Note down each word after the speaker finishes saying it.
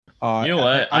You know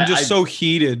what? I'm just so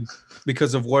heated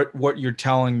because of what you're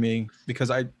telling me, because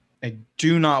I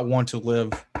do not want to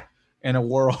live in a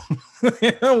world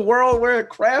where a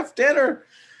Kraft dinner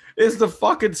is the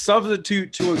fucking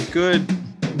substitute to a good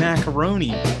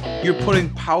macaroni. You're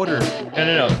putting powder.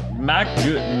 No.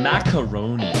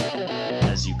 Macaroni,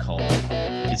 as you call it,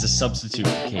 is a substitute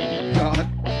for KD. God.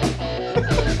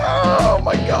 Oh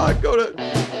my God! Go to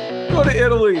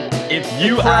Italy. If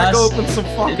you crack open some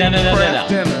fucking Kraft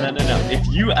dinner. No. If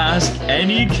you ask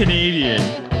any Canadian,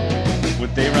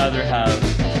 would they rather have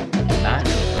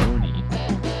macaroni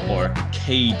or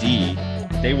KD?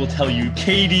 They will tell you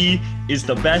KD is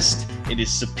the best. It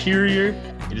is superior.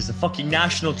 It is a fucking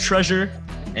national treasure,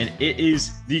 and it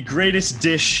is the greatest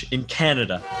dish in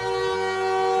Canada.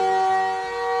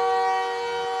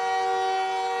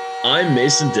 I'm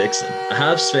Mason Dixon, a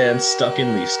Habs fan stuck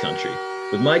in Leafs country,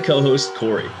 with my co-host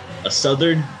Corey, a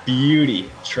southern beauty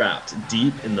trapped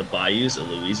deep in the bayous of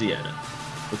Louisiana.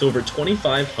 With over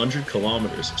 2,500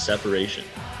 kilometers of separation,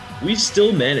 we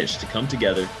still managed to come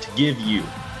together to give you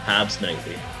Habs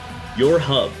Nightly, your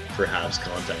hub for Habs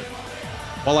content.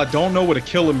 While I don't know what a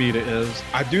kilometer is,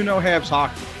 I do know Habs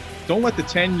hockey. Don't let the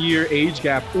 10-year age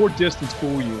gap or distance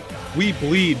fool you. We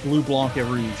bleed Blue Blanc et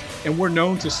Rouge, and we're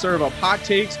known to serve up hot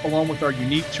takes along with our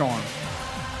unique charm.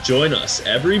 Join us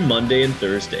every Monday and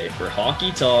Thursday for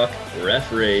hockey talk,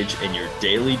 ref rage, and your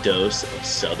daily dose of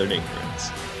Southern ignorance.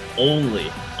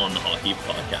 Only on the Hockey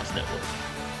Podcast Network.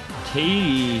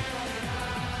 KD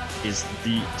is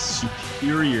the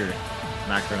superior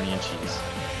macaroni and cheese.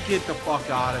 Get the fuck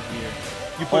out of here.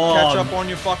 You put ketchup on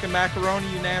your fucking macaroni,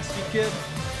 you nasty kid?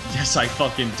 Yes, I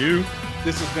fucking do.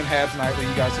 This has been Habs Nightly.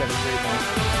 You guys have a great night.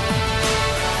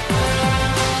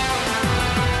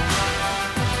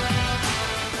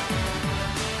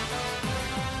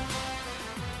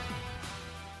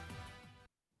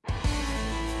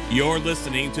 You're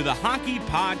listening to the Hockey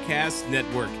Podcast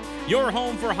Network, your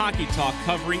home for hockey talk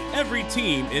covering every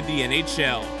team in the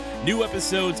NHL. New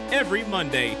episodes every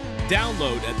Monday.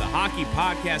 Download at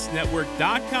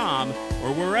thehockeypodcastnetwork.com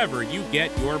or wherever you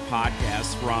get your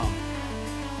podcasts from.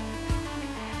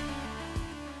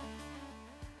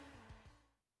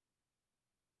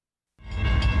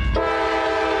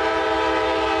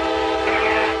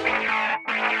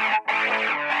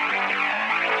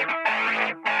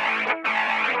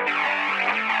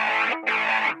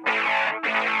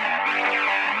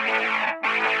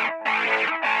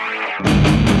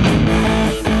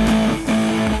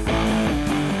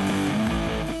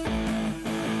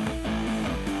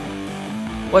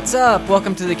 What's up?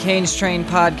 Welcome to the Canes Train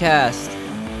Podcast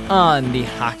on the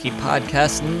Hockey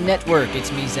Podcast Network. It's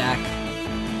me, Zach.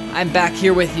 I'm back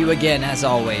here with you again, as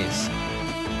always.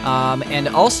 And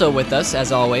also with us,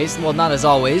 as always, well, not as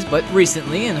always, but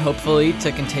recently, and hopefully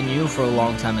to continue for a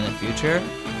long time in the future,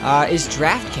 is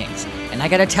DraftKings. And I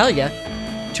gotta tell you,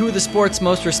 two of the sport's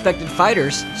most respected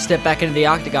fighters step back into the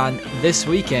octagon this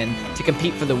weekend to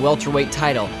compete for the welterweight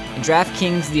title. And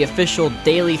DraftKings, the official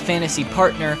daily fantasy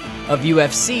partner of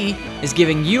UFC, is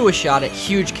giving you a shot at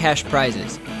huge cash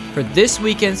prizes. For this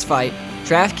weekend's fight,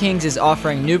 DraftKings is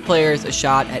offering new players a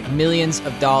shot at millions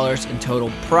of dollars in total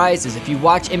prizes. If you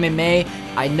watch MMA,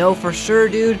 I know for sure,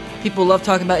 dude, people love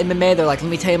talking about MMA. They're like,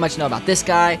 let me tell you how much you know about this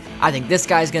guy. I think this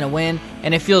guy's gonna win.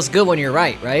 And it feels good when you're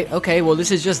right? Okay, well,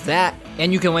 this is just that,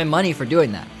 and you can win money for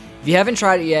doing that. If you haven't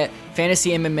tried it yet,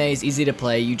 Fantasy MMA is easy to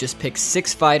play. You just pick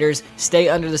 6 fighters, stay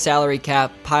under the salary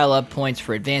cap, pile up points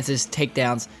for advances,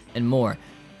 takedowns, and more.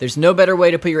 There's no better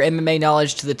way to put your MMA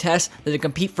knowledge to the test than to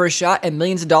compete for a shot at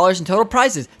millions of dollars in total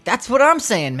prizes. That's what I'm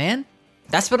saying, man.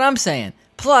 That's what I'm saying.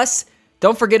 Plus,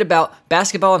 don't forget about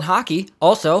basketball and hockey.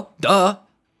 Also,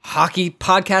 Hockey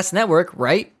Podcast Network,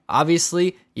 right?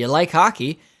 Obviously, you like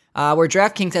hockey. Where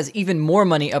DraftKings has even more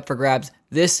money up for grabs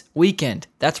this weekend.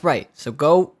 That's right. So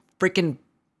go freaking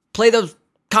play those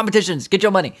competitions. Get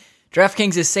your money.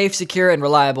 DraftKings is safe, secure, and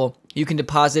reliable. You can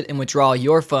deposit and withdraw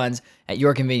your funds at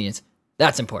your convenience.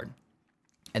 That's important.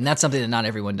 And that's something that not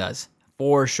everyone does.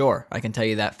 For sure. I can tell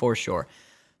you that for sure.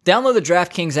 Download the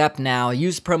DraftKings app now.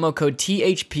 Use promo code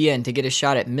THPN to get a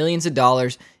shot at millions of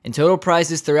dollars in total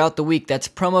prizes throughout the week. That's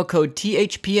promo code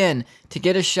THPN to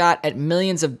get a shot at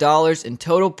millions of dollars in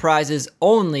total prizes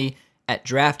only at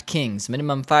DraftKings.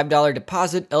 Minimum $5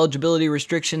 deposit. Eligibility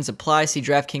restrictions apply. See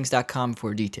DraftKings.com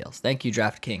for details. Thank you,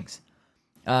 DraftKings.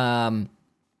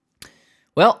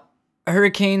 Well,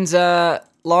 Hurricanes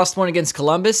lost one against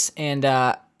Columbus,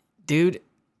 and dude,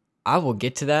 I will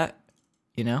get to that,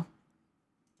 you know?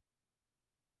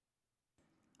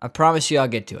 I promise you I'll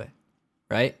get to it,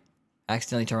 right? I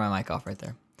accidentally turned my mic off right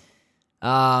there.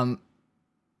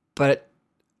 But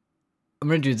I'm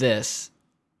going to do this.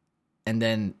 and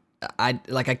then I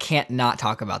can't not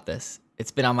talk about this.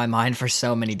 It's been on my mind for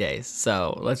so many days.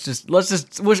 So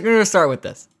we're gonna start with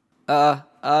this.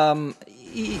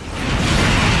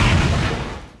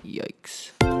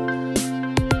 Yikes.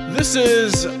 This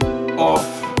is off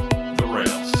the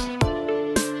rails.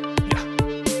 Yeah.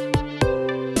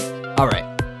 All right.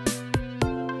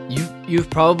 You've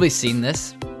probably seen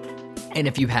this, and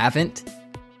if you haven't,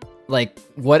 like,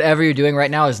 whatever you're doing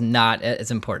right now is not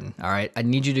as important. All right. I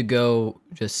need you to go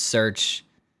just search.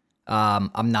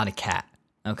 I'm not a cat.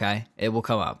 Okay, it will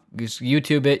come up. Just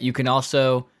YouTube it. You can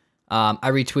also.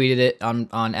 I retweeted it on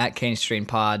at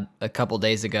 @CaneStrainPod a couple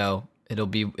days ago. It'll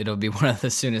be one of the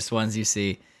soonest ones you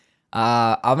see.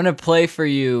 I'm gonna play for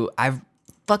you. I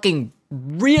fucking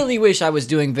really wish I was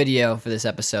doing video for this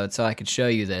episode so I could show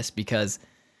you this, because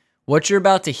what you're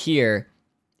about to hear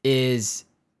is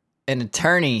an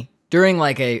attorney during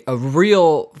like a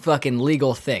real fucking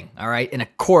legal thing. All right, in a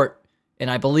court in,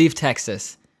 I believe,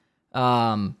 Texas.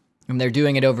 And they're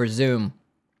doing it over Zoom.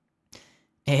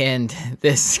 And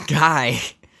this guy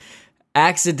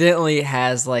accidentally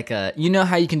has like you know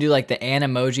how you can do like the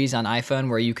emojis on iPhone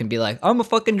where you can be like, I'm a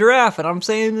fucking giraffe and I'm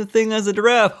saying the thing as a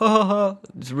giraffe.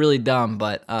 It's really dumb,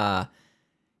 but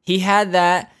he had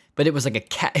that, but it was like a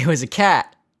cat. It was a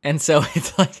cat. And so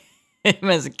it's like him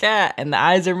as a cat, and the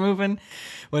eyes are moving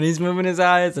when he's moving his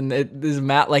eyes, and his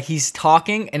mouth, like he's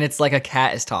talking, and it's like a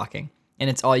cat is talking, and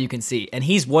it's all you can see. And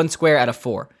he's 1 square out of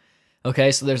 4.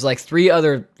 Okay, so there's like 3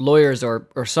 other lawyers or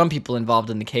some people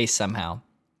involved in the case somehow.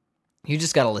 You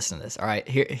just gotta listen to this. All right,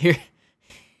 here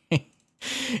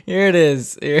it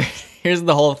is. Here's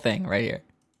the whole thing right here.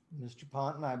 Mr.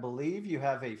 Ponton, I believe you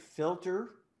have a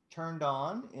filter turned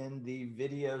on in the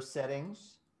video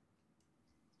settings.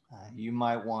 You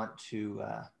might want to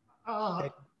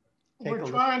take we're a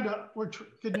trying look. to.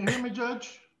 Can you hear me,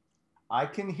 Judge? I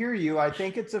can hear you. I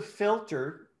think it's a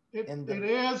filter. It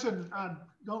is, and I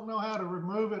don't know how to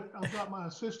remove it. I've got my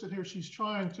assistant here. She's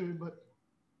trying to, but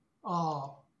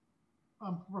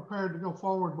I'm prepared to go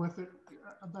forward with it.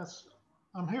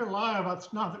 I'm here live.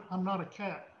 I'm not a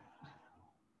cat.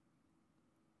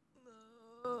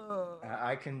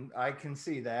 I can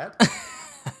see that.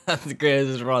 That's the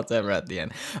greatest response ever at the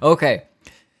end. Okay,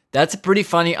 that's a pretty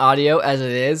funny audio as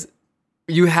it is.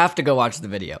 You have to go watch the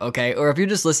video, okay? Or if you're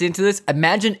just listening to this,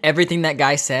 imagine everything that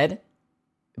guy said,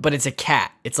 but it's a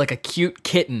cat. It's like a cute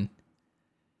kitten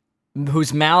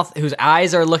whose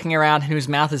eyes are looking around, whose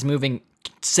mouth is moving,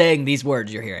 saying these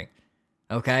words you're hearing,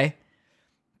 okay?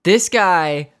 This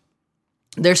guy,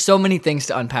 there's so many things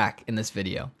to unpack in this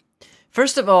video.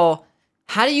 First of all,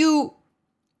 how do you...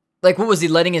 Like, what was he,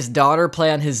 letting his daughter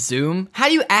play on his Zoom? How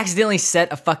do you accidentally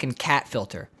set a fucking cat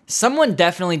filter? Someone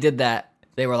definitely did that.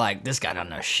 They were like, this guy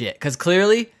don't know shit. Because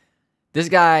clearly, this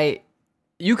guy,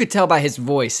 you could tell by his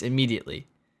voice immediately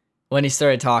when he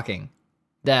started talking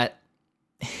that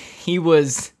he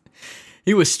was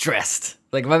stressed.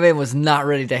 Like, my man was not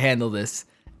ready to handle this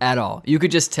at all. You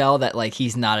could just tell that, like,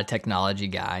 he's not a technology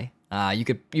guy. You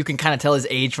can kind of tell his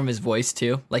age from his voice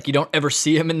too. Like, you don't ever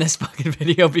see him in this fucking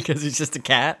video because he's just a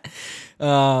cat.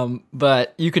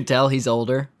 But you could tell he's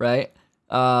older, right?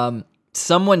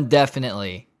 Someone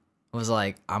definitely was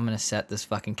like, I'm gonna set this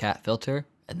fucking cat filter,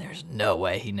 and there's no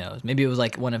way he knows. Maybe it was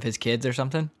like one of his kids or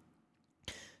something.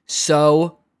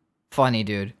 So funny,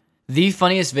 dude. The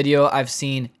funniest video I've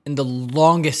seen in the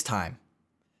longest time.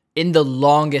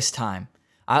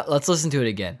 Let's listen to it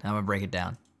again. I'm gonna break it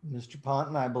down. Mr.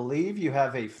 Ponton, I believe you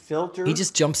have a filter. He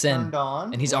just jumps in, turned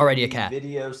on, and he's already a cat.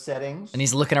 Video settings, and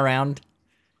he's looking around.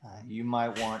 You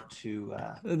might want to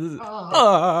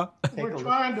we're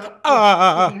trying to.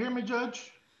 Can you hear me,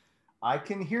 Judge? I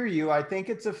can hear you. I think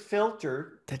it's a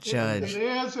filter. The judge. It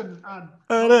is, and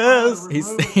it is.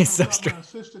 He's so stressed. My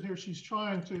assistant here, she's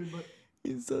trying to, but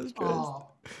he's so stressed.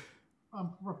 I'm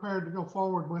prepared to go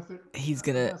forward with it. He's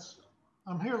gonna.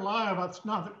 I'm here live.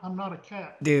 I'm not a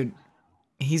cat, dude.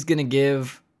 He's gonna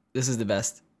give. This is the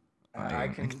best. I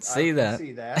can see that.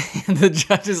 The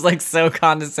judge is like so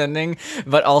condescending,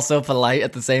 but also polite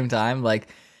at the same time. Like,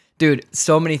 dude,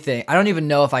 so many things. I don't even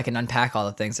know if I can unpack all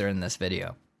the things that are in this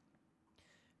video.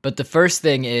 But the first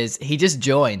thing is he just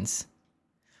joins.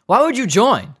 Why would you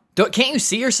join? Can't you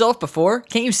see yourself before?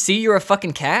 Can't you see you're a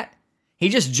fucking cat? He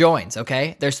just joins,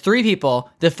 okay? There's 3 people.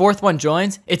 The 4th one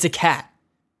joins. It's a cat.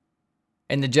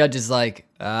 And the judge is like,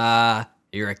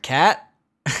 you're a cat?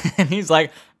 And he's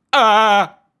like,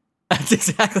 That's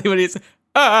exactly what he said.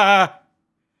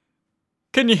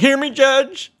 Can you hear me,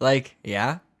 Judge? Like,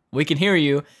 yeah, we can hear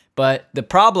you. But the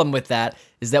problem with that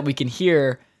is that we can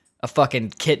hear a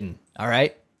fucking kitten, all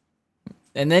right?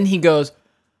 And then he goes,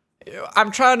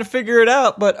 I'm trying to figure it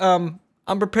out, but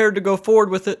I'm prepared to go forward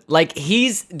with it. Like,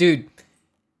 dude,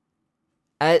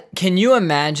 can you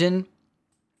imagine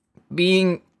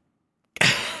being,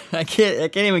 I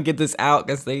can't even get this out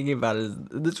because thinking about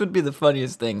it, this would be the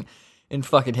funniest thing in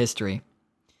fucking history.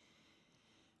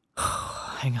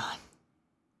 Hang on.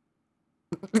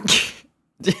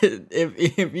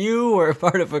 if you were a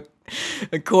part of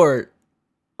a court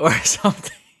or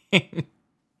something,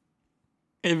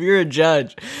 if you're a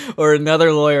judge or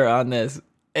another lawyer on this,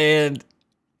 and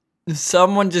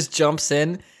someone just jumps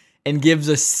in and gives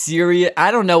a serious,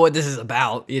 I don't know what this is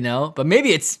about, but maybe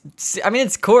it's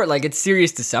court, like it's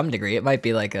serious to some degree. It might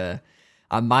be like a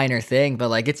minor thing, but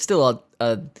like it's still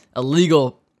a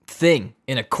legal thing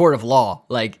in a court of law.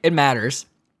 Like, it matters.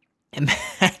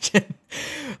 Imagine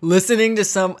listening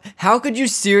to how could you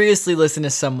seriously listen to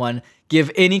someone give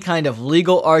any kind of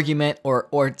legal argument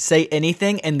or say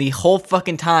anything, and the whole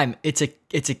fucking time it's a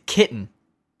kitten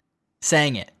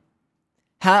saying it?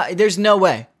 There's no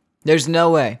way. There's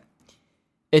no way.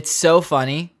 It's so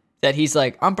funny that he's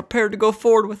like, I'm prepared to go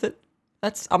forward with it.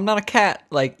 I'm not a cat.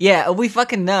 Like, yeah, we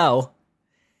fucking know.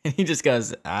 And he just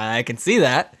goes, I can see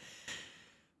that.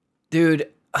 Dude,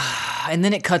 and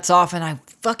then it cuts off, and I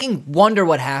fucking wonder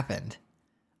what happened.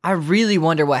 I really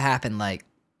wonder what happened. Like,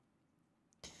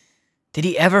 did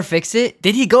he ever fix it?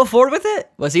 Did he go forward with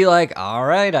it? Was he like, all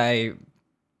right,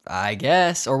 I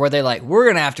guess? Or were they like, we're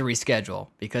going to have to reschedule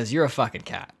because you're a fucking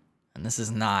cat. And this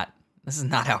is not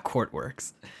how court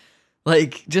works.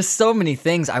 Like, just so many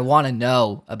things I want to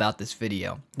know about this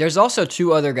video. There's also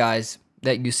 2 other guys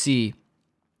that you see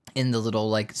in the little,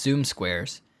 like, Zoom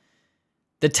squares.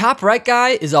 The top right guy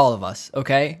is all of us,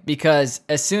 okay? Because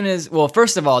as soon as, well,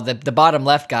 first of all, the bottom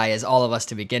left guy is all of us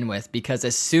to begin with, because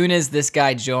as soon as this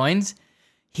guy joins,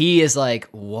 he is like,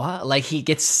 what? Like, he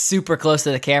gets super close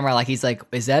to the camera, like he's like,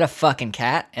 is that a fucking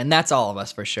cat? And that's all of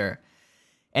us for sure.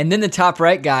 And then the top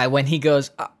right guy, when he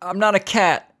goes, I'm not a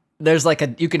cat, there's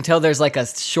like you can tell there's like a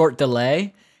short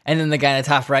delay, and then the guy in the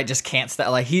top right just can't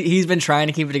stop. Like, he's been trying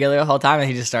to keep it together the whole time, and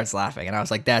he just starts laughing. And I was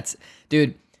like,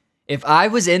 dude, if I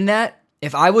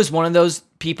was one of those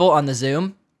people on the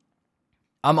Zoom,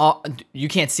 you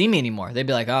can't see me anymore. They'd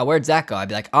be like, oh, where'd Zach go? I'd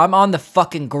be like, I'm on the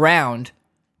fucking ground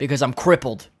because I'm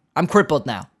crippled. I'm crippled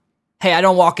now. Hey, I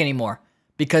don't walk anymore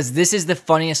because this is the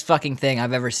funniest fucking thing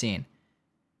I've ever seen.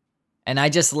 And I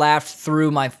just laughed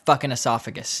through my fucking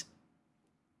esophagus.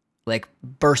 Like,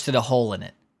 bursted a hole in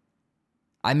it.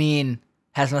 I mean,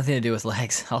 has nothing to do with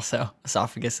legs also.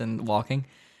 Esophagus and walking.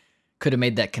 Could have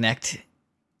made that connect.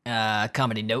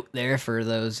 Comedy note there for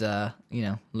those,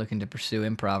 looking to pursue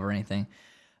improv or anything.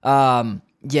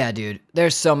 Yeah, dude,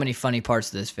 there's so many funny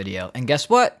parts to this video. And guess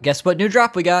what? Guess what new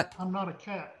drop we got? I'm not a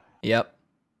cat. Yep,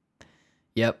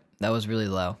 that was really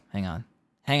low. Hang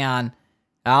on.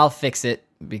 I'll fix it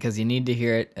because you need to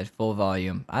hear it at full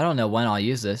volume. I don't know when I'll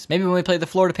use this. Maybe when we play the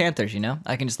Florida Panthers,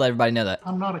 I can just let everybody know that.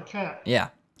 I'm not a cat. Yeah.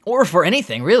 Or for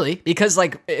anything, really. Because,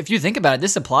 like, if you think about it,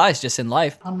 this applies just in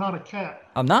life. I'm not a cat.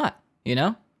 I'm not,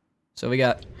 So we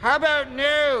got... How about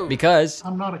no? Because...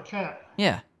 I'm not a cat.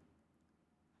 Yeah.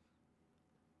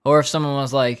 Or if someone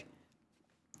was like,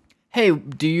 hey,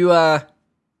 do you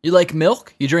like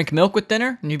milk? You drink milk with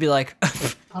dinner? And you'd be like...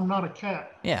 I'm not a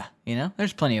cat. Yeah,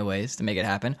 there's plenty of ways to make it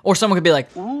happen. Or someone could be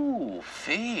like... Ooh,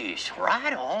 fish,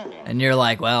 right on. And you're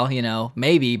like, well,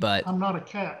 maybe, but... I'm not a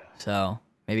cat. So,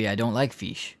 maybe I don't like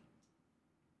fish.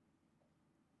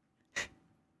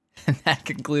 And that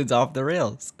concludes Off the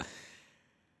Rails.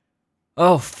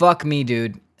 Oh, fuck me,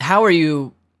 dude. How are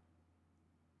you?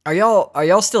 Are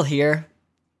y'all still here?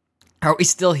 Are we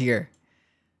still here?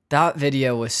 That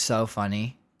video was so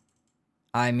funny.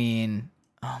 I mean,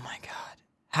 oh my God.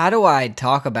 How do I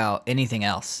talk about anything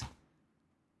else?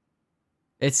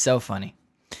 It's so funny.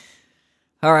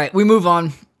 All right, we move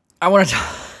on. I want to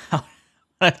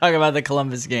talk about the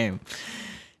Columbus game.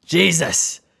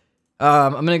 Jesus.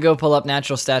 I'm going to go pull up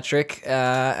Natural Stat Trick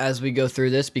as we go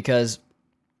through this because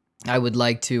I would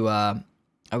like to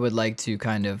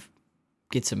kind of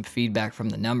get some feedback from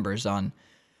the numbers on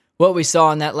what we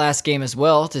saw in that last game as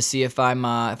well to see if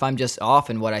I'm just off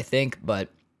in what I think. But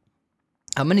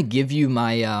I'm gonna give you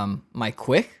my my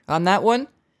quick on that one.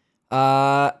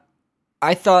 I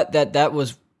thought that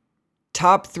was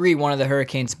top 3 one of the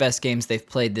Hurricanes' best games they've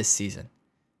played this season.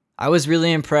 I was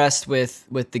really impressed with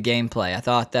the gameplay. I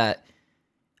thought that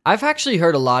I've actually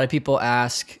heard a lot of people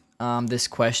ask this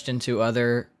question to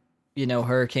other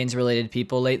Hurricanes-related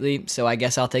people lately, so I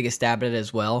guess I'll take a stab at it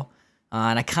as well.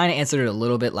 And I kind of answered it a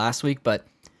little bit last week, but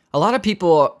a lot of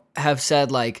people have said,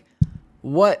 like,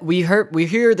 what we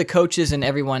hear the coaches and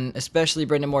everyone, especially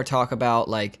Brendan Moore, talk about,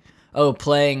 like,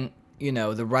 playing,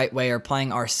 the right way or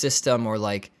playing our system or,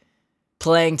 like,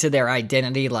 playing to their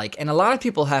identity, like, and a lot of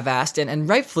people have asked, and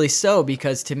rightfully so,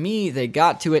 because to me, they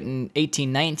got to it in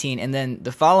 18-19, and then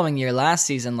the following year, last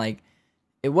season, like,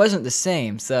 it wasn't the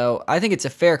same. So I think it's a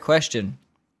fair question.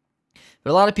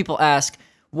 But a lot of people ask,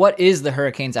 what is the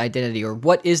Hurricanes' identity, or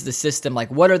what is the system?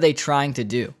 Like, what are they trying to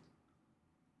do?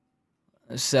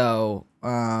 So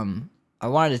I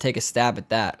wanted to take a stab at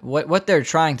that. What they're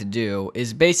trying to do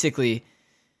is basically,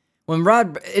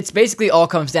 it's basically all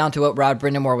comes down to what Rod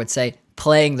Brindamore would say,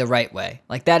 playing the right way.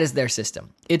 Like, that is their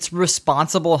system. It's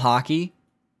responsible hockey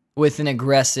with an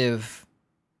aggressive,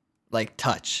 like,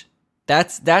 touch.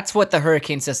 That's what the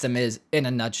Hurricane system is in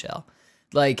a nutshell.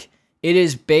 Like, it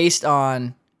is based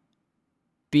on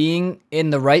being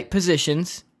in the right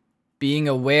positions, being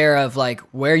aware of, like,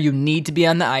 where you need to be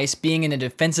on the ice, being in a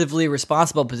defensively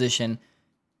responsible position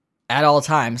at all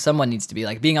times. Someone needs to be,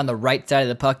 like, being on the right side of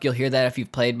the puck. You'll hear that if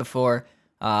you've played before.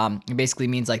 It basically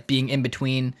means, like, being in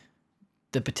between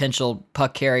the potential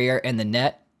puck carrier and the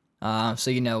net.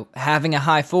 So, having a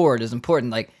high forward is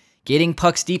important. Like, getting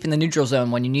pucks deep in the neutral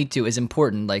zone when you need to is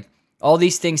important. Like, all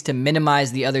these things to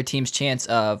minimize the other team's chance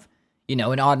of,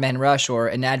 an odd man rush or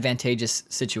an advantageous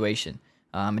situation.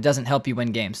 It doesn't help you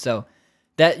win games. So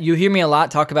that you hear me a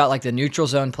lot talk about, like, the neutral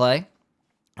zone play.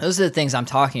 Those are the things I'm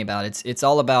talking about. It's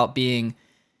all about being,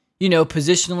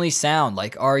 positionally sound.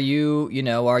 Like, are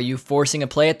you forcing a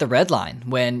play at the red line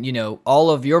when,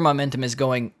 all of your momentum is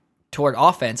going toward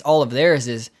offense? All of theirs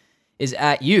is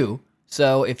at you.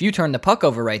 So if you turn the puck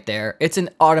over right there, it's an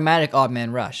automatic odd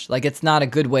man rush. Like, it's not a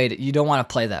good way you don't want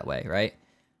to play that way, right?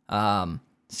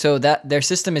 So that their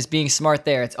system is being smart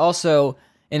there. It's also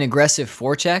an aggressive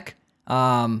forecheck,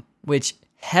 which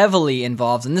heavily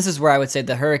involves, and this is where I would say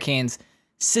the Hurricanes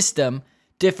system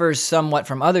differs somewhat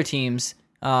from other teams.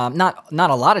 Not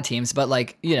a lot of teams, but,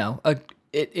 like,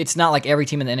 it's not like every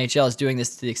team in the NHL is doing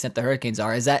this to the extent the Hurricanes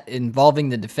are. Is that involving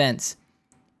the defense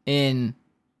in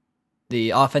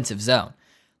the offensive zone?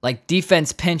 Like,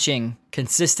 defense pinching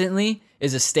consistently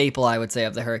is a staple, I would say,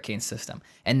 of the Hurricane system.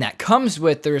 And that comes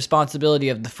with the responsibility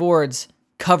of the forwards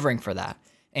covering for that.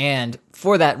 And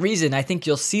for that reason, I think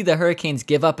you'll see the Hurricanes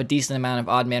give up a decent amount of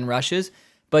odd man rushes,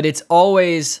 but it's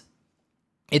always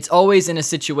in a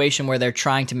situation where they're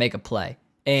trying to make a play.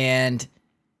 And,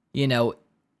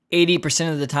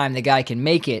 80% of the time the guy can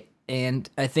make it, and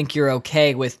I think you're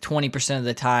okay with 20% of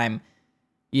the time,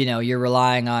 you're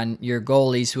relying on your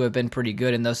goalies who have been pretty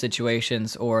good in those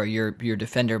situations, or your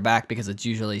defender back, because it's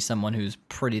usually someone who's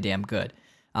pretty damn good.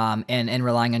 And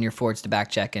relying on your forwards to back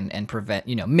check and prevent,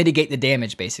 mitigate the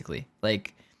damage, basically.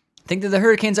 Like, I think that the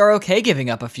Hurricanes are okay giving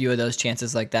up a few of those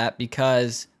chances like that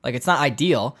because, like, it's not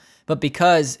ideal, but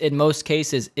because in most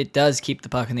cases it does keep the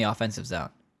puck in the offensive zone,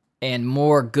 and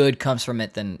more good comes from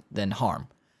it than harm.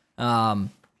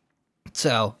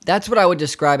 So that's what I would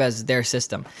describe as their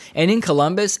system. And in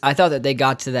Columbus, I thought that they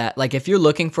got to that. Like, if you're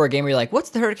looking for a game where you're like,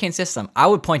 what's the Hurricane system? I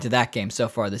would point to that game so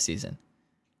far this season.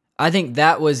 I think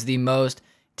that was the most.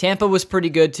 Tampa was pretty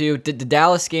good too. The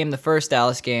Dallas game, the first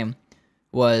Dallas game,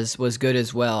 was good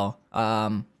as well.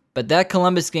 But that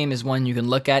Columbus game is one you can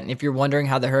look at, and if you're wondering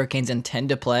how the Hurricanes intend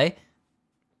to play,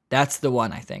 that's the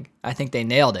one, I think. I think they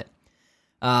nailed it.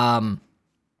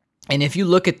 And if you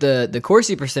look at the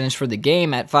Corsi percentage for the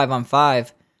game at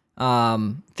 5-on-5,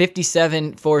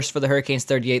 57 forced for the Hurricanes,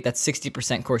 38. That's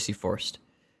 60% Corsi forced,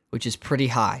 which is pretty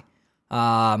high.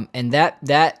 And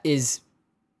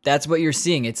that's what you're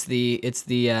seeing. It's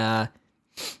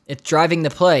driving the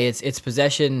play. It's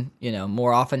possession,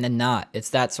 more often than not.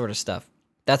 It's that sort of stuff.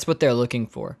 That's what they're looking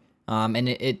for. And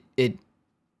it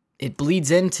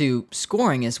bleeds into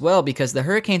scoring as well, because the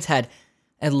Hurricanes had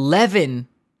 11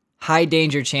 high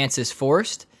danger chances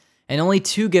forced and only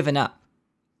 2 given up.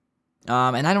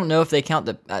 And I don't know if they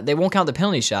they won't count the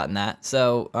penalty shot in that.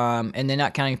 So, and they're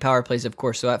not counting power plays, of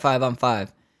course. So at 5-on-5,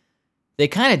 they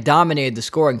kind of dominated the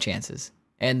scoring chances.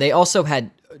 And they also had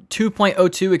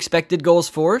 2.02 expected goals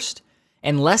forced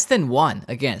and less than 1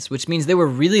 against, which means they were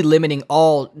really limiting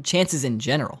all chances in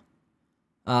general.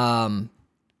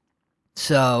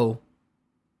 So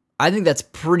I think that's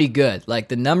pretty good. Like,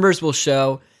 the numbers will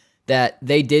show that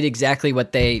they did exactly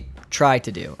what they tried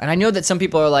to do. And I know that some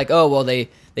people are like, oh, well, they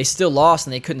still lost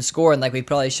and they couldn't score, and, like, we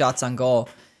probably shots on goal.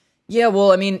 Yeah,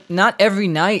 well, I mean, not every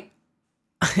night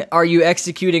are you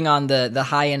executing on the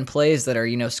high-end plays that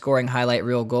are, scoring highlight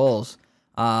reel goals.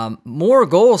 More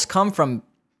goals come from,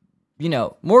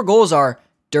 more goals are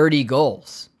dirty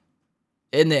goals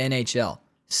in the NHL.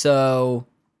 So,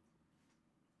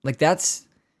 like,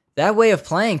 that way of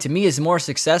playing, to me, is more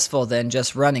successful than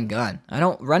just run and gun.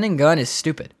 Run and gun is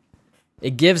stupid.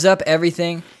 It gives up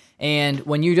everything, and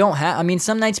when you don't have,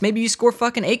 some nights maybe you score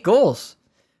fucking 8 goals,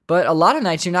 But a lot of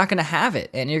nights you're not going to have it,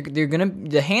 and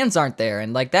the hands aren't there,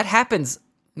 and like that happens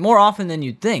more often than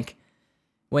you'd think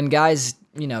when guys,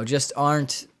 just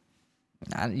aren't.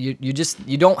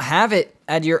 You don't have it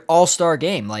at your all-star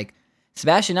game. Like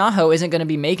Sebastian Aho isn't going to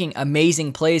be making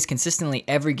amazing plays consistently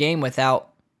every game without,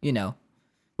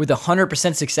 with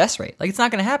 100% success rate. Like it's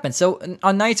not going to happen. So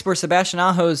on nights where Sebastian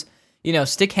Aho's,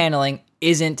 stick handling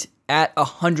isn't at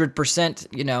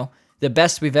 100%, the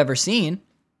best we've ever seen,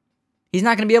 he's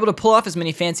not going to be able to pull off as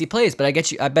many fancy plays. But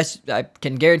I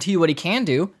can guarantee you what he can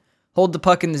do: hold the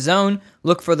puck in the zone,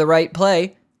 look for the right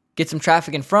play, get some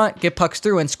traffic in front, get pucks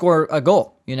through, and score a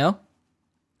goal,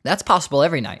 That's possible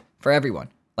every night for everyone.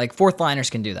 Like fourth liners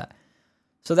can do that.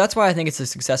 So that's why I think it's a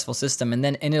successful system. And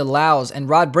it allows, and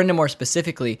Rod Brindamore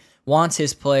specifically wants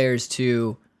his players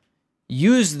to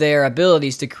use their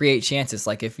abilities to create chances.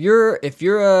 Like if you're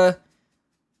a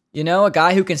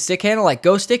guy who can stick handle, like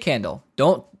go stick handle.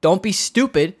 Don't be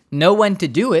stupid. Know when to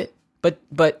do it. But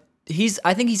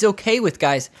I think he's okay with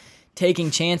guys taking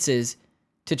chances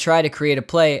to try to create a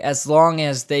play as long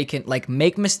as they can like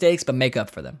make mistakes but make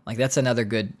up for them. Like that's another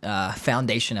good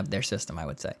foundation of their system, I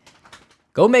would say.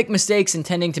 Go make mistakes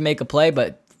intending to make a play,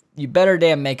 but you better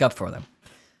damn make up for them.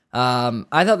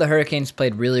 I thought the Hurricanes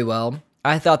played really well.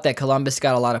 I thought that Columbus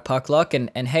got a lot of puck luck, and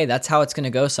hey, that's how it's going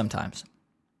to go sometimes.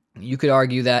 You could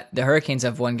argue that the Hurricanes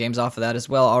have won games off of that as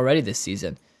well already this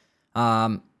season.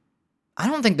 I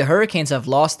don't think the Hurricanes have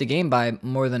lost the game by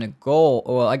more than a goal.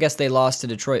 Well, I guess they lost to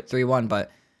Detroit 3-1,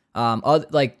 but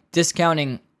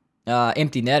discounting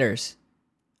empty netters,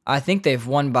 I think they've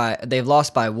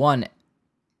lost by one.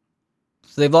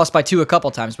 So they've lost by two a couple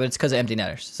times, but it's because of empty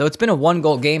netters. So it's been a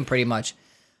 1-goal game pretty much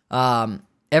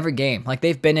every game. Like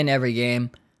they've been in every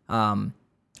game. I'm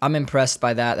impressed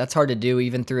by that. That's hard to do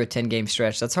even through a 10-game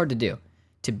stretch. That's hard to do.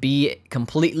 To be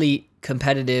completely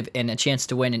competitive and a chance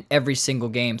to win in every single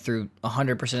game through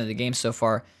 100% of the games so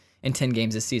far in 10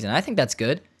 games this season. I think that's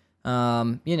good.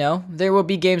 There will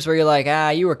be games where you're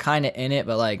like, you were kind of in it,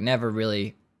 but like never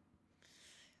really.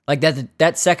 Like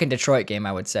that second Detroit game,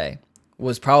 I would say,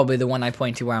 was probably the one I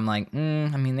point to where I'm like,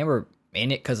 they were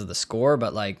in it because of the score,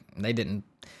 but like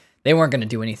they weren't going to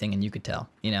do anything, and you could tell.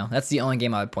 That's the only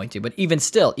game I would point to. But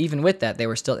even with that, they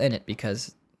were still in it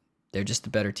because they're just a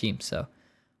better team. So,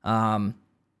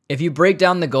 if you break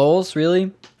down the goals,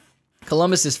 really,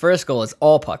 Columbus's first goal is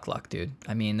all puck luck, dude.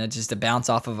 I mean, that's just a bounce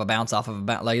off of a bounce off of a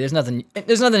bounce. Like, there's nothing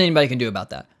anybody can do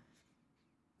about that.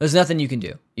 There's nothing you can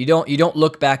do. You don't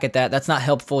look back at that. That's not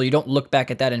helpful. You don't look back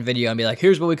at that in video and be like,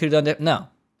 here's what we could have done. No.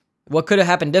 What could have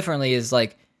happened differently is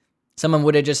like someone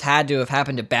would have just had to have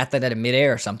happened to bat that in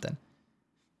midair or something.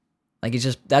 Like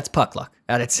that's puck luck.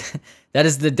 That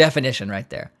is the definition right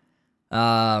there.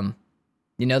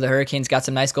 The Hurricanes got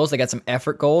some nice goals. They got some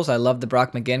effort goals. I love the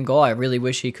Brock McGinn goal. I really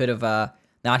wish he could have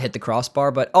not hit the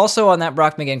crossbar. But also on that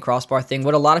Brock McGinn crossbar thing,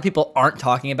 what a lot of people aren't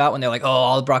talking about when they're like,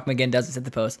 all Brock McGinn does is hit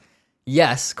the post.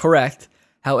 Yes, correct.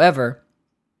 However,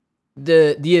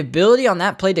 the ability on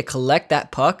that play to collect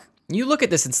that puck, you look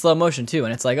at this in slow motion too,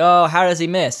 and it's like, how does he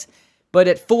miss? But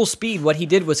at full speed, what he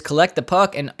did was collect the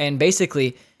puck and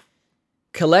basically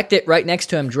collect it right next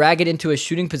to him, drag it into a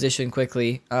shooting position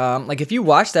quickly. Like if you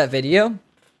watch that video,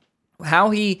 how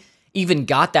he even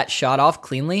got that shot off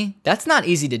cleanly, that's not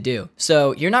easy to do.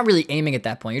 So you're not really aiming at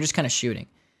that point. You're just kind of shooting.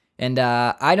 And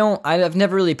I've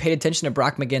never really paid attention to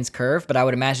Brock McGinn's curve, but I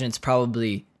would imagine it's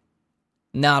probably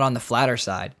not on the flatter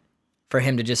side for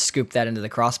him to just scoop that into the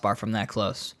crossbar from that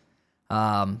close.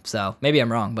 So maybe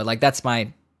I'm wrong, but like that's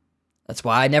why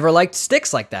I never liked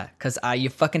sticks like that, because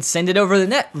you fucking send it over the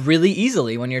net really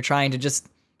easily when you're trying to just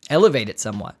elevate it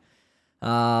somewhat.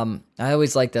 I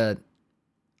always liked a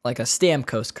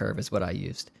Stamkos curve is what I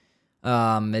used,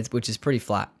 which is pretty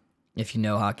flat if you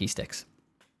know hockey sticks.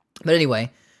 But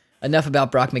anyway, enough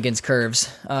about Brock McGinn's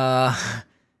curves. The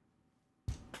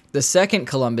second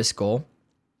Columbus goal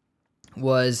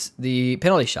was the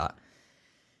penalty shot.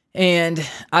 And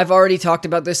I've already talked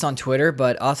about this on Twitter,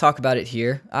 but I'll talk about it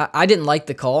here. I didn't like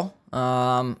the call.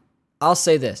 I'll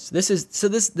say this.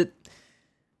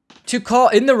 To call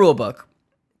in the rule book,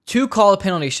 to call a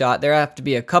penalty shot, there have to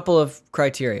be a couple of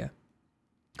criterion,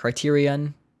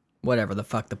 whatever the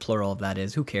fuck the plural of that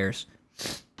is. Who cares?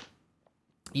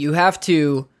 You have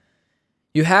to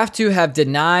have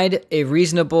denied a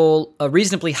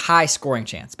reasonably high scoring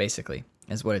chance, basically,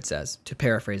 is what it says, to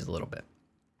paraphrase a little bit.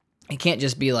 It can't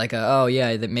just be like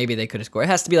that maybe they could have scored. It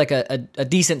has to be like a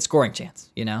decent scoring chance,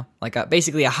 like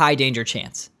basically a high danger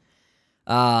chance.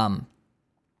 And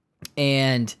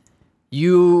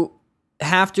you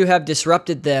have to have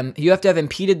disrupted them. You have to have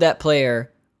impeded that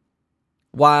player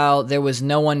while there was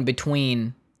no one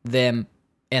between them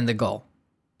and the goal.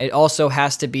 it also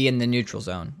has to be in the neutral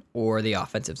zone or the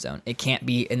offensive zone. It can't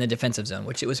be in the defensive zone,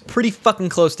 which it was pretty fucking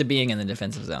close to being in the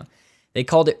defensive zone. They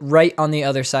called it right on the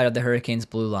other side of the Hurricanes'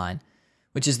 blue line,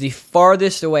 which is the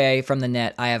farthest away from the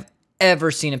net I have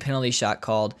ever seen a penalty shot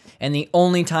called. And the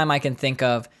only time I can think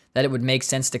of that it would make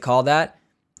sense to call that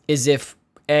is if,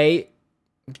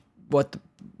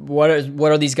 what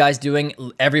are these guys doing?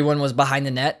 Everyone was behind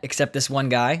the net except this one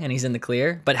guy, and he's in the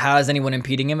clear. But how is anyone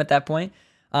impeding him at that point?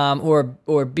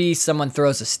 Or B, someone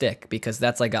throws a stick, because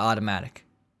that's like an automatic.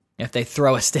 If they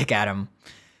throw a stick at him,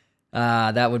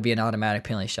 that would be an automatic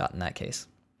penalty shot in that case.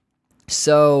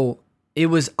 So it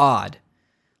was odd.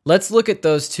 Let's look at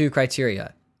those two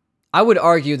criteria. I would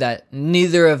argue that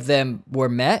neither of them were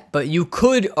met, but you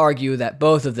could argue that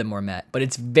both of them were met. But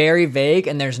it's very vague,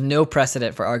 and there's no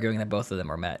precedent for arguing that both of them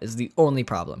were met, is the only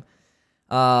problem.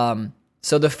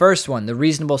 So the first one, the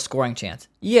reasonable scoring chance.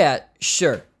 Yeah,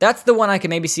 sure. That's the one I can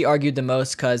maybe see argued the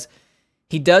most, because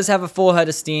he does have a full head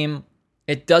of steam.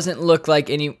 It doesn't look like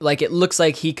it looks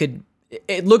like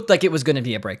it looked like it was going to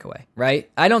be a breakaway, right?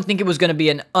 I don't think it was going to be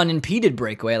an unimpeded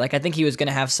breakaway. Like, I think he was going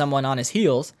to have someone on his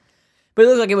heels, but it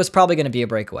looked like it was probably going to be a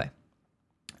breakaway.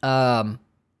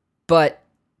 But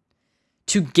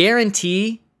to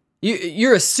guarantee,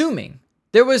 you're assuming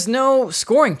there was no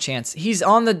scoring chance. He's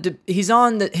on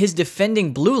his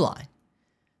defending blue line.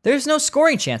 There's no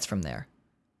scoring chance from there.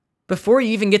 Before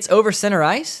he even gets over center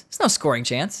ice, there's no scoring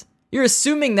chance. You're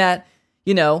assuming that,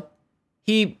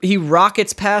 he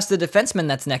rockets past the defenseman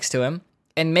that's next to him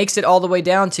and makes it all the way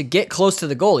down to get close to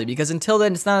the goalie, because until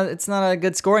then it's not a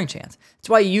good scoring chance. That's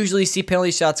why you usually see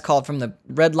penalty shots called from the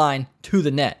red line to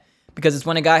the net, because it's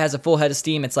when a guy has a full head of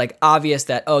steam, it's like obvious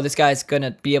that, oh, this guy's going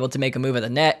to be able to make a move at the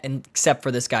net, and except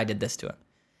for this guy did this to him.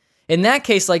 In that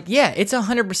case, it's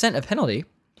 100% a penalty.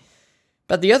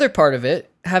 But the other part of it,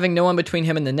 having no one between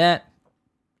him and the net,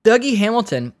 Dougie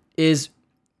Hamilton is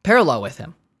parallel with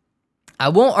him. I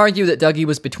won't argue that Dougie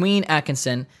was between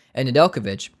Atkinson and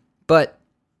Nedeljkovic, but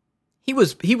he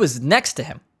was next to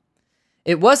him.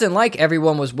 It wasn't like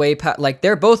everyone was way past, like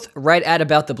they're both right at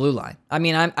about the blue line. I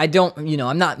mean,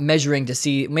 I'm not measuring to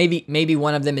see, maybe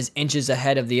one of them is inches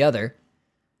ahead of the other.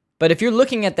 But if you're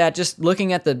looking at that, just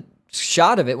looking at the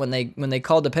shot of it when they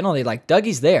called the penalty, like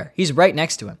Dougie's there. He's right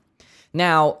next to him.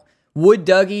 Now, would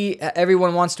Dougie,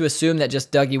 everyone wants to assume that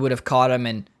just Dougie would have caught him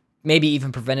and maybe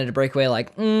even prevented a breakaway,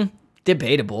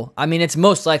 debatable. I mean, it's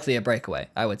most likely a breakaway,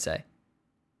 I would say.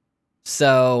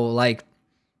 So,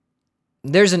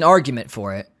 there's an argument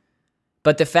for it.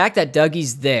 But the fact that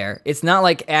Dougie's there, it's not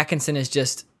like Atkinson is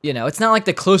just, it's not like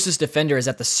the closest defender is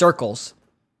at the circles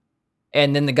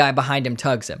and then the guy behind him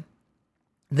tugs him.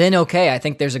 Then, okay, I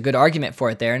think there's a good argument for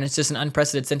it there, and it's just an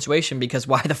unprecedented situation, because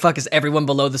why the fuck is everyone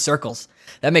below the circles?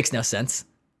 That makes no sense.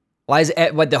 Why is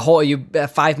the whole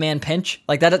five-man pinch?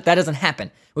 Like, that doesn't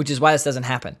happen, which is why this doesn't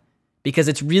happen. Because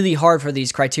it's really hard for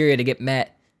these criteria to get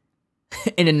met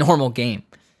in a normal game.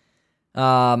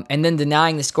 And then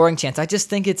denying the scoring chance, I just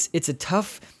think it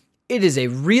is a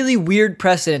really weird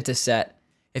precedent to set.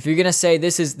 If you're gonna say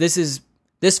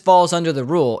this falls under the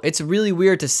rule, it's really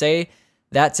weird to say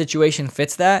that situation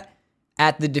fits that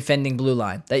at the defending blue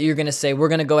line. That you're gonna say, we're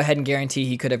gonna go ahead and guarantee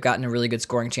he could have gotten a really good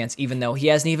scoring chance, even though he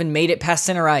hasn't even made it past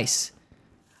center ice.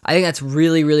 I think that's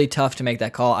really, really tough to make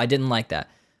that call. I didn't like that.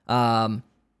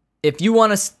 If you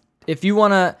want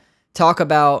to talk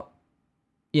about,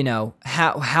 how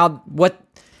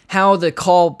the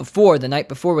call the night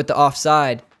before with the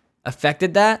offside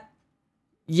affected that,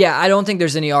 yeah, I don't think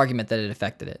there's any argument that it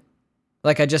affected it.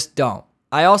 I just don't.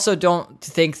 I also don't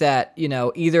think that,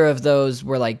 either of those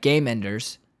were game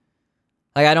enders.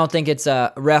 I don't think it's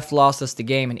a ref lost us the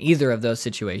game in either of those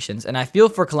situations. And I feel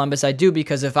for Columbus, I do,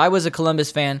 because if I was a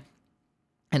Columbus fan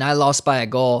and I lost by a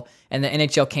goal and the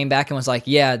NHL came back and was like,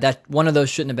 yeah, that one of those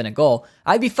shouldn't have been a goal,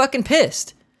 I'd be fucking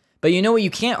pissed. But you know what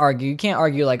you can't argue? You can't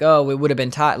argue oh, it would have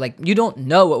been tied. You don't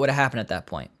know what would have happened at that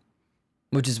point,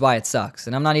 which is why it sucks.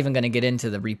 And I'm not even going to get into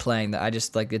the replaying that. I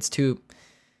just, it's too...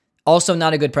 Also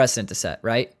not a good precedent to set,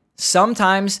 right?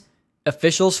 Sometimes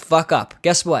officials fuck up.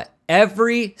 Guess what?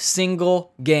 Every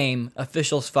single game,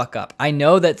 officials fuck up. I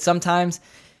know that sometimes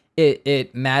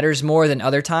it matters more than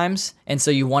other times, and so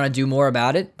you want to do more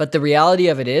about it. But the reality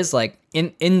of it is,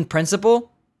 in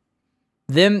principle,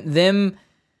 them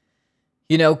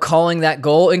calling that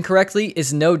goal incorrectly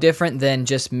is no different than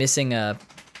just missing a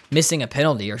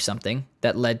penalty or something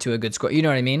that led to a good score. You know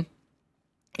what I mean?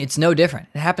 It's no different.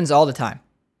 It happens all the time.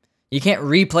 You can't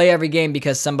replay every game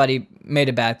because somebody made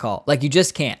a bad call. You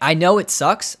just can't. I know it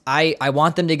sucks. I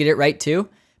want them to get it right too.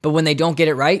 But when they don't get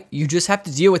it right, you just have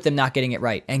to deal with them not getting it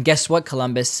right. And guess what,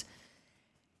 Columbus?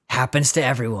 Happens to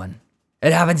everyone.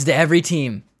 It happens to every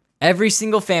team. Every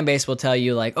single fan base will tell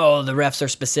you like, oh, the refs are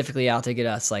specifically out to get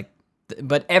us. Like,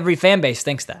 but every fan base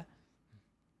thinks that.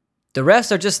 The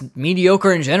refs are just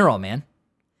mediocre in general, man.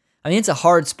 I mean, it's a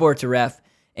hard sport to ref,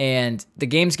 and the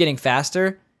game's getting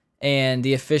faster, and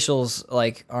the officials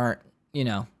like aren't,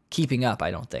 keeping up,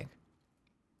 I don't think.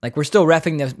 Like, we're still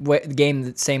reffing the game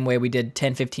the same way we did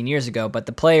 10, 15 years ago, but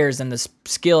the players and the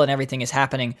skill and everything is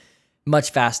happening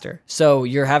much faster. So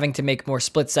you're having to make more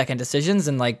split-second decisions,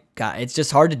 and, like, God, it's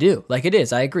just hard to do. Like, it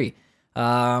is, I agree.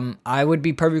 I would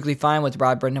be perfectly fine with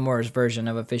Rod Brendamore's version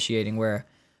of officiating where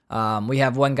we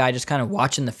have one guy just kind of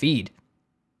watching the feed.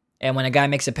 And when a guy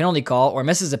makes a penalty call or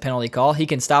misses a penalty call, he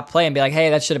can stop play and be like, hey,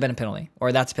 that should have been a penalty,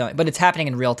 or that's a penalty. But it's happening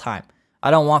in real time. I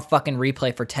don't want fucking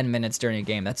replay for 10 minutes during a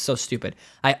game. That's so stupid.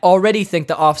 I already think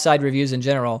the offside reviews in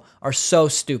general are so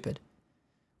stupid.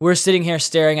 We're sitting here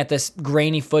staring at this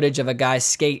grainy footage of a guy's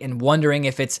skate and wondering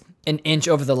if it's an inch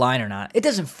over the line or not. It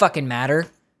doesn't fucking matter.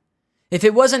 If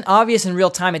it wasn't obvious in real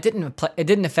time, it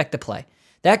didn't affect the play.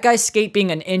 That guy's skate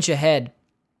being an inch ahead,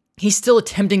 he's still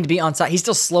attempting to be onside. He's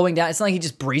still slowing down. It's not like he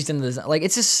just breezed into the... Like,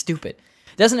 it's just stupid.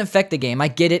 It doesn't affect the game. I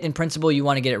get it. In principle, you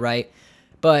want to get it right.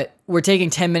 But we're taking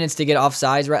 10 minutes to get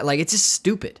offsides, right? Like, it's just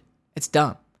stupid. It's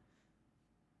dumb.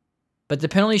 But the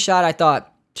penalty shot, I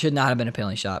thought, should not have been a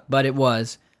penalty shot. But it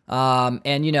was.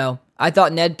 And, I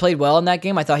thought Ned played well in that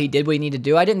game. I thought he did what he needed to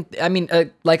do.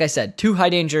 Like I said, 2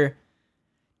 high-danger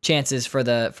chances for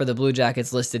the Blue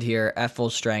Jackets listed here at full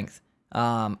strength.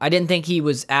 I didn't think he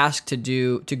was asked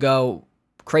to go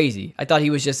crazy. I thought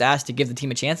he was just asked to give the team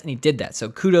a chance, and he did that. So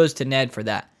kudos to Ned for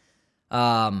that.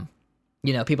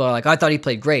 People are like, I thought he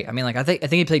played great. I mean, like, I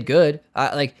think he played good.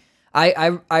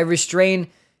 I restrain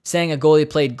saying a goalie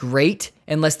played great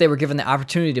unless they were given the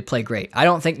opportunity to play great. I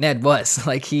don't think Ned was.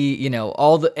 Like, he,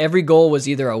 every goal was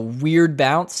either a weird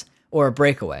bounce or a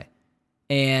breakaway.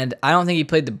 And I don't think he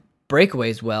played the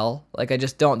breakaways well. Like, I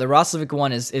just don't. The Roslovic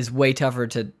one is way tougher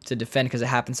to defend because it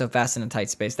happened so fast in a tight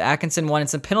space. The Atkinson one,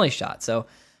 it's a penalty shot. So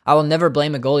I will never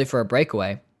blame a goalie for a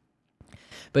breakaway.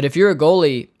 But if you're a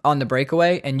goalie on the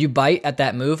breakaway and you bite at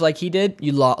that move like he did,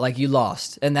 you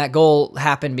lost. And that goal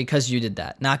happened because you did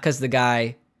that, not because the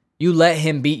guy, you let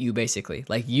him beat you, basically.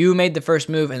 Like, you made the first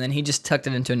move and then he just tucked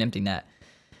it into an empty net.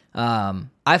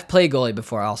 I've played goalie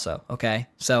before also, okay?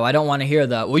 So I don't want to hear you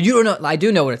don't know. I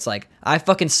do know what it's like. I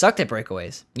fucking sucked at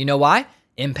breakaways. You know why?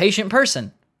 Impatient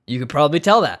person. You could probably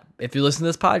tell that if you listen to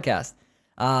this podcast.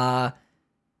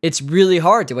 It's really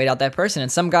hard to wait out that person.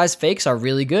 And some guys' fakes are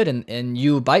really good and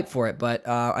you bite for it. But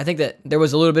I think that there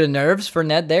was a little bit of nerves for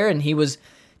Ned there, and he was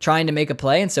trying to make a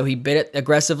play, and so he bit it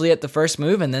aggressively at the first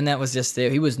move, and then that was just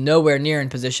he was nowhere near in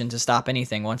position to stop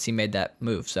anything once he made that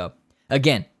move. So,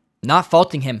 again, not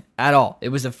faulting him at all. It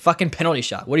was a fucking penalty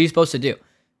shot. What are you supposed to do?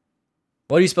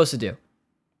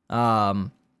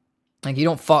 Like, you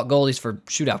don't fault goalies for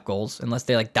shootout goals unless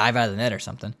they, like, dive out of the net or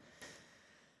something.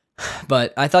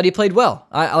 But I thought he played well.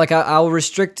 I'll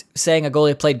restrict saying a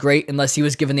goalie played great unless he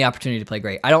was given the opportunity to play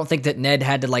great. I don't think that Ned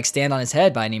had to, like, stand on his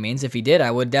head by any means. If he did, I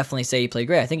would definitely say he played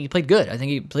great. I think he played good. I think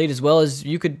he played as well as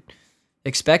you could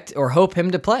expect or hope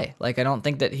him to play. Like, I don't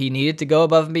think that he needed to go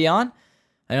above and beyond.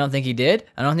 I don't think he did.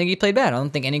 I don't think he played bad. I don't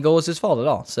think any goal was his fault at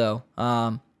all. So,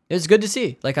 it was good to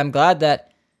see. Like, I'm glad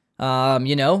that,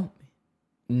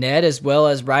 Ned as well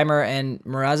as Reimer and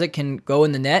Mrazek can go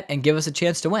in the net and give us a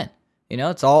chance to win.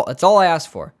 It's all I asked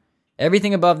for.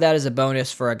 Everything above that is a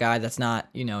bonus for a guy that's not,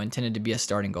 intended to be a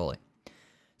starting goalie.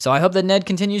 So I hope that Ned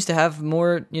continues to have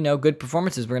more, good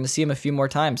performances. We're going to see him a few more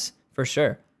times for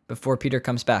sure before Peter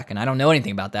comes back. And I don't know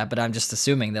anything about that, but I'm just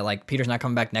assuming that, like, Peter's not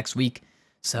coming back next week.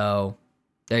 So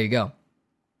there you go.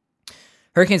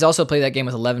 Hurricanes also played that game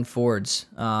with 11 forwards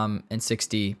and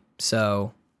 60.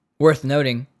 So worth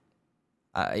noting.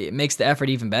 It makes the effort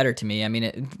even better to me. I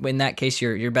mean, in that case,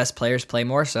 your best players play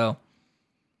more, so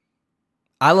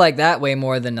I like that way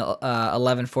more than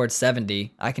 11 forward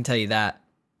 70. I can tell you that.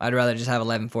 I'd rather just have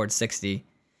 11 forward 60.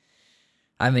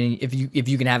 I mean, if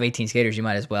you can have 18 skaters, you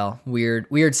might as well.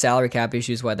 Weird salary cap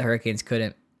issues why the Hurricanes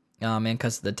couldn't, and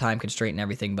because of the time constraint and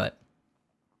everything. But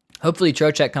hopefully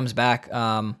Trocheck comes back.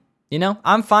 I'm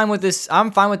fine with this.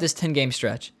 I'm fine with this 10-game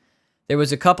stretch. There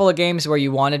was a couple of games where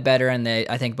you wanted better, and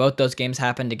I think both those games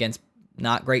happened against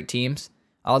not great teams.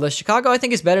 Although Chicago, I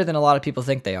think, is better than a lot of people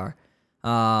think they are.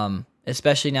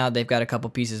 Especially now they've got a couple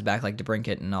pieces back like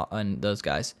DeBrincat and those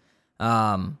guys.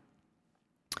 But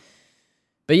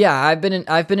yeah, I've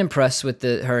been impressed with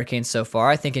the Hurricanes so far.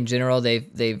 I think in general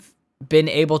they've been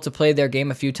able to play their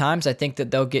game a few times. I think that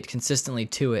they'll get consistently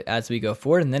to it as we go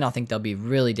forward, and then I think they'll be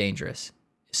really dangerous,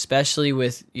 especially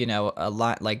with a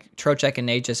lot like Trocheck and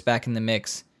Natchez back in the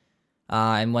mix.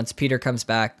 And once Peter comes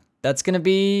back, that's gonna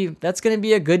be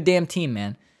a good damn team,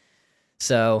 man.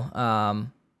 So,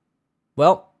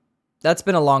 well, that's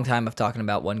been a long time of talking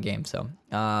about one game. So,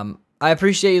 I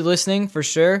appreciate you listening for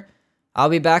sure. I'll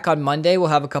be back on Monday. We'll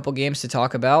have a couple games to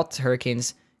talk about.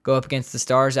 Hurricanes go up against the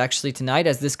Stars actually tonight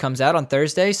as this comes out on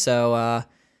Thursday. So,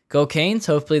 go Canes.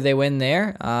 Hopefully they win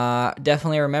there.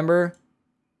 Definitely remember.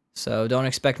 So don't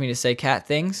expect me to say cat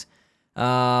things.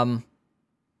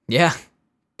 Yeah.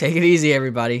 Take it easy,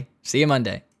 everybody. See you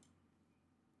Monday.